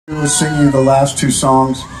We'll sing you the last two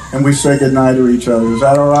songs, and we say goodnight to each other. Is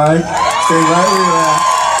that all right? Stay right where you're at.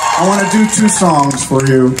 I want to do two songs for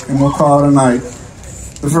you, and we'll call it a night.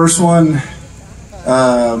 The first one,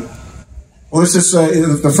 let's just say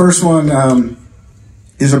the first one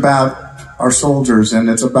is about our soldiers, and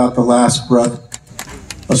it's about the last breath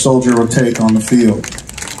a soldier will take on the field.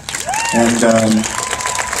 And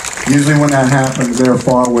usually when that happens, they're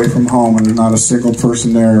far away from home, and there's not a single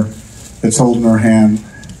person there that's holding their hand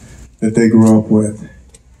that they grew up with.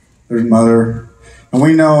 Their mother. And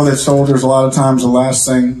we know that soldiers, a lot of times, the last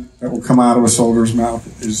thing that will come out of a soldier's mouth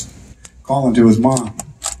is calling to his mom.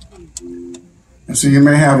 And so you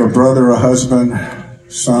may have a brother, a husband,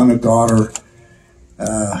 son, a daughter.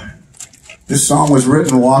 This song was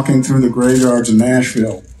written walking through the graveyards in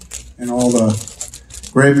Nashville. And all the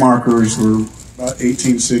grave markers were about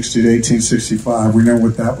 1860 to 1865. We know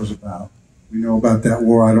what that was about. We know about that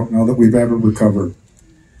war. I don't know that we've ever recovered.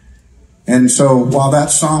 And so while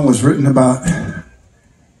that song was written about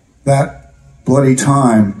that bloody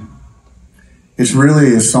time, it's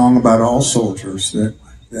really a song about all soldiers that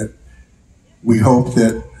we hope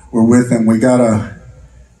that we're with them. We got a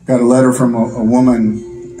letter from a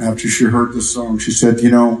woman after she heard the song. She said,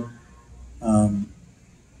 you know,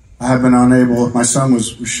 I have been unable, my son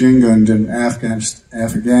was machine gunned in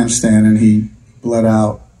Afghanistan and he bled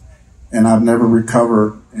out and I've never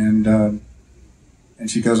recovered. And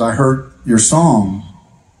she goes, I heard your song,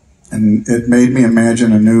 and it made me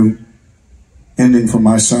imagine a new ending for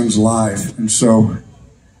my son's life. And so,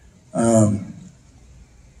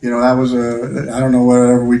 you know, that was I don't know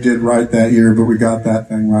whatever we did right that year, but we got that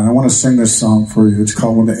thing right. I want to sing this song for you. It's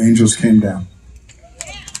called When the Angels Came Down.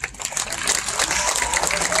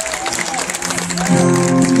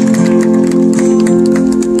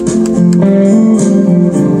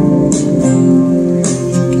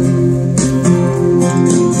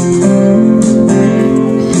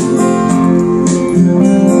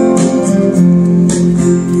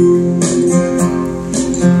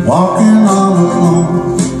 Walking all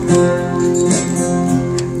alone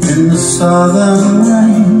in the southern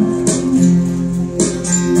rain,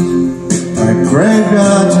 like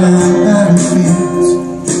graveyards and battlefields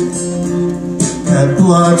that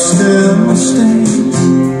blood still stains.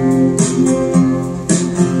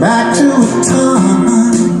 Back to a time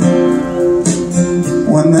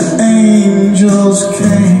when the angels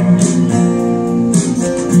came,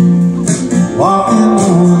 walking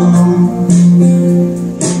all alone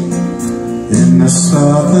in the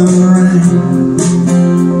southern rain,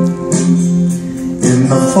 in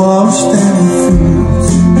the forest and fields.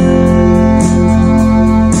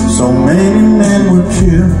 So many men were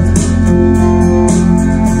killed.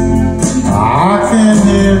 I can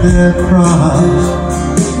hear their cries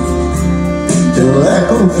still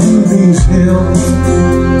echo through these hills.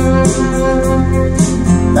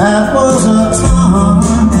 That was a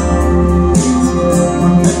time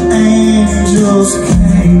when the angels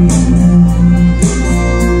came,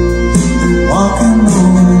 walking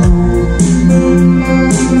alone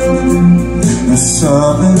in the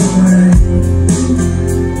southern rain.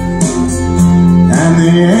 And the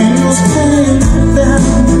angels came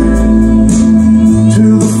down to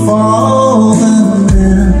the fallen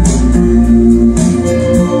men,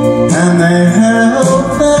 and they held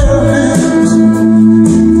their hands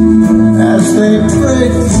as they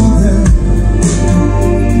prayed for them.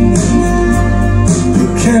 They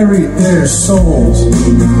carried their souls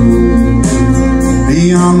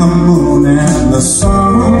beyond the moon and the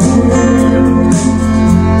sun,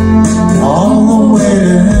 all the way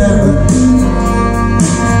to heaven,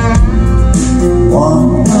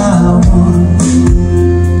 one by one.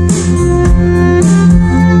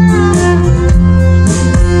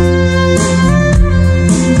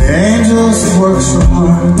 The angels worked so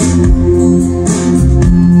hard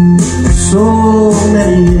for so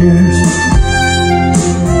many years,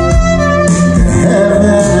 to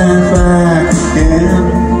heaven and back again.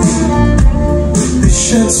 They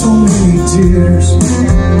shed so many tears.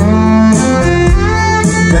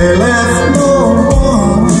 They left no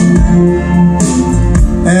one,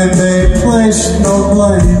 and they placed no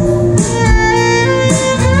blame.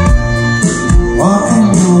 Walking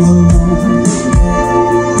all alone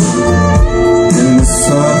in the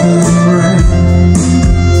southern rain.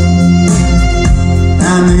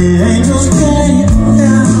 And the angels came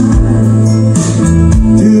down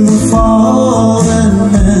to the fallen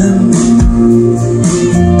men,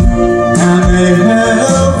 and they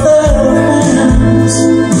held their hands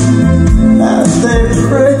as they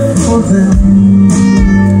prayed for them.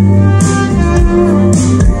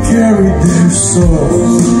 They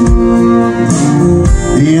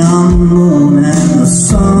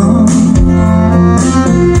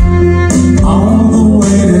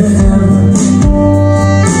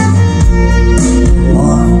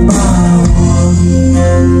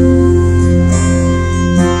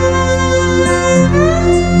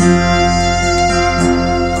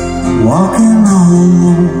walking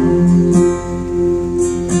home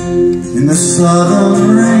in the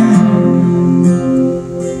southern rain.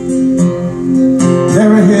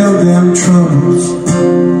 Never healed them troubles,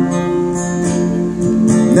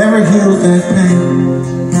 never healed that pain.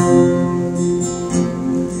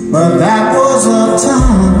 But that was a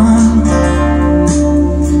time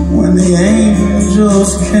when the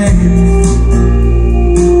angels came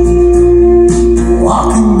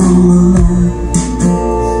walking on the